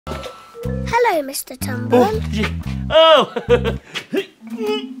Hello, Mr Tumble. Oh,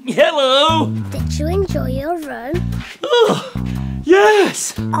 hello. Did you enjoy your run? Oh,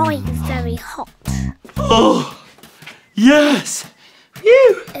 yes. Are you very hot? Oh, yes.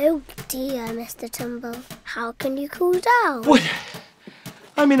 Phew. Oh dear, Mr Tumble. How can you cool down? What?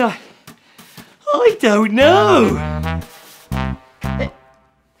 I mean, I don't know.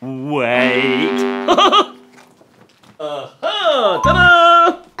 Wait.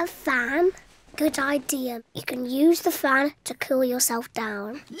 Ta-da! A fan? Good idea. You can use the fan to cool yourself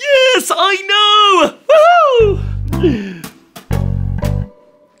down. Yes, I know. Woohoo!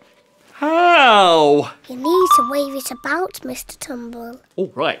 How? You need to wave it about, Mr Tumble.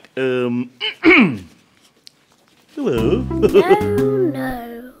 All right. Hello. No.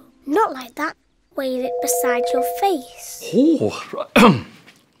 Not like that. Wave it beside your face. Oh, right.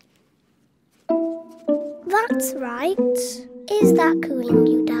 That's right. Is that cooling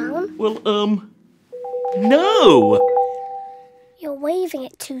you down? Well, no. You're waving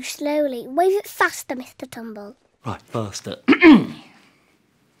it too slowly. Wave it faster, Mr Tumble. Right, faster.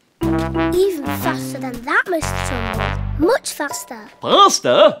 Even faster than that, Mr Tumble. Much faster.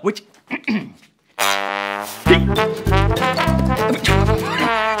 Faster? Which...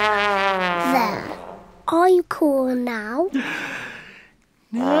 There. Are you cool now?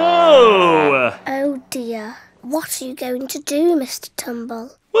 No. Oh dear. What are you going to do, Mr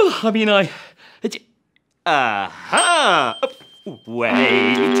Tumble? Well, I mean, Aha!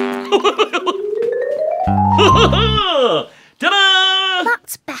 Wait. Ta-da!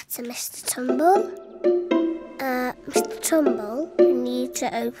 That's better, Mr Tumble. Mr Tumble, you need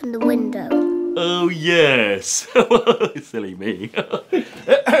to open the window. Oh, yes. Silly me.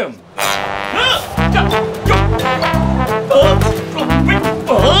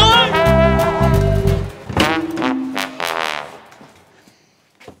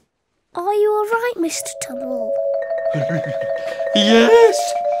 Are you all right, Mr Tumble?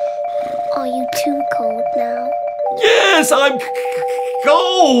 Yes. Are you too cold now? Yes, I'm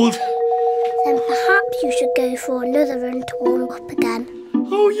cold. Then perhaps you should go for another run to warm up again.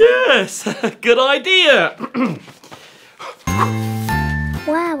 Oh, yes. Good idea.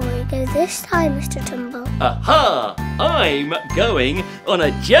 Where will you go this time, Mr Tumble? Aha! I'm going on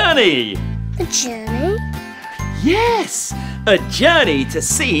a journey. A journey? Yes, a journey to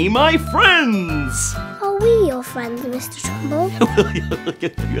see my friends. Are we your friends, Mr Tumble?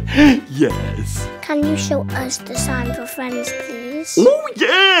 Yes. Can you show us the sign for friends, please? Oh,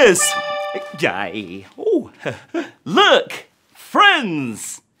 yes. Yay. Oh, look,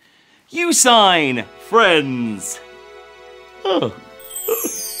 friends. You sign friends. Oh.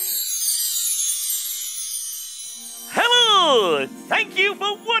 Hello! Thank you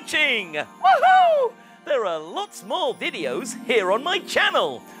for watching! Woohoo! There are lots more videos here on my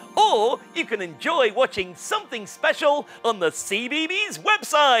channel. Or you can enjoy watching something special on the CBeebies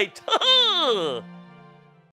website.